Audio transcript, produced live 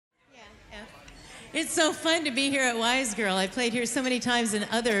It's so fun to be here at Wisegirl. I played here so many times in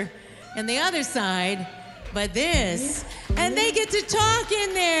the other side, but this, and they get to talk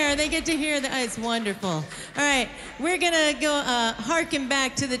in there. They get to hear that. It's wonderful. All right, we're gonna go harken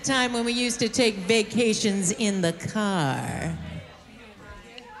back to the time when we used to take vacations in the car.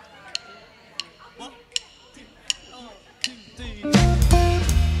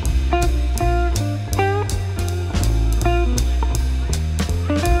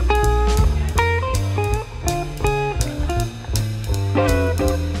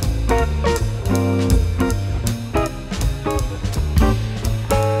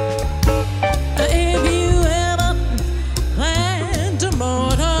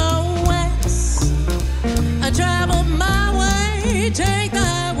 Take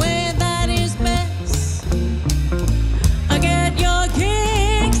the way that is best. Get your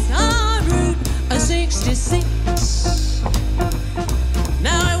kicks on Route 66.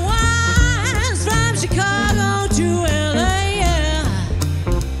 Now it winds from Chicago to LA, yeah.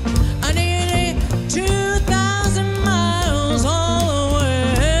 Nearly 2,000 miles all the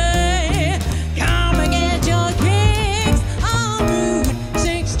way. Come and get your kicks on Route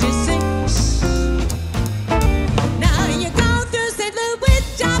 66. Now you go St. Louis,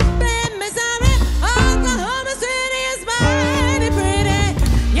 Joplin, Missouri, Oklahoma City is mighty pretty.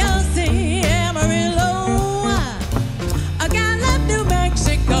 You'll see Amarillo, Gallup, New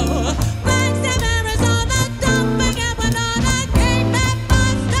Mexico, Flagstaff, Arizona, don't forget Winona, Cape May,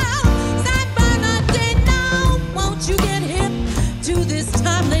 Boston, San Bernardino. Won't you get hip to this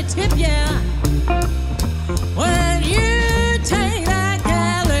timely tip, yeah? When you take that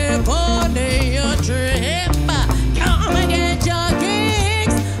California trip, come and get your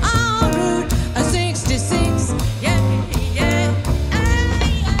kicks on Route 66. Yeah, yeah,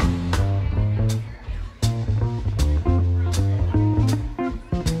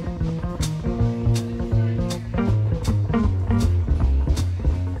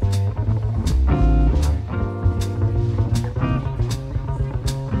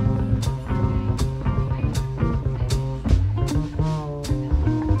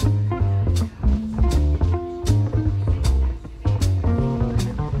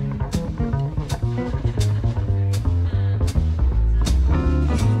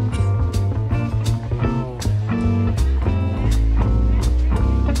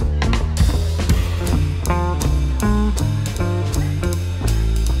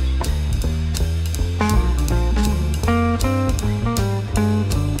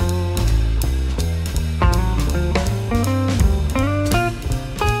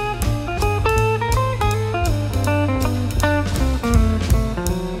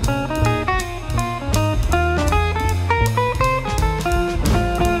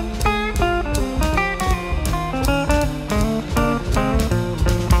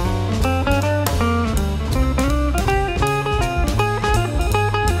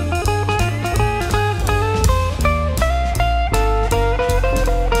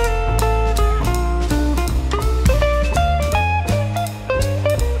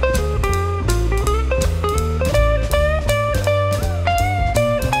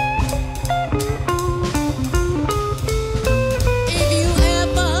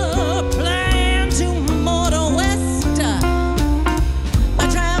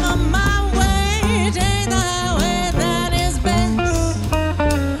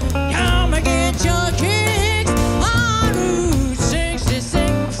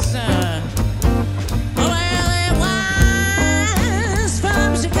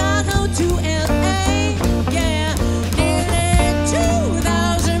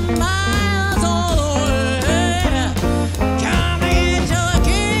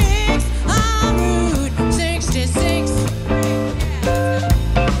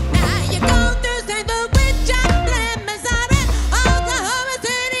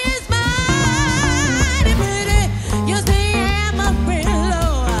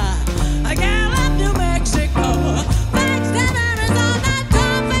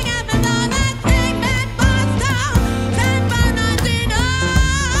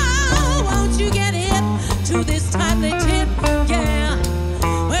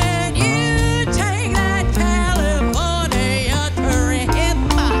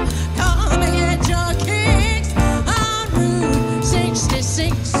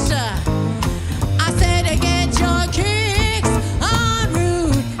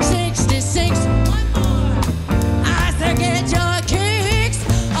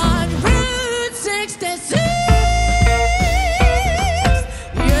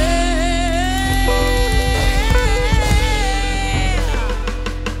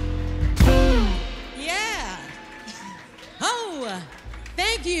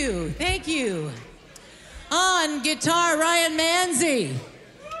 Thank you. On guitar, Ryan Manzi.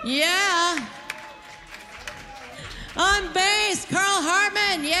 Yeah. On bass, Carl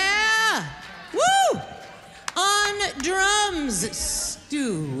Hartman. Yeah. Woo! On drums,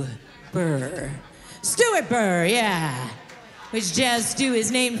 Stu Burr. Stuart Burr, yeah. Which Jazzstew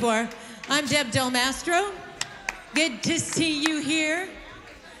is named for. I'm Deb Del Mastro. Good to see you here.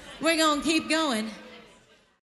 We're gonna keep going.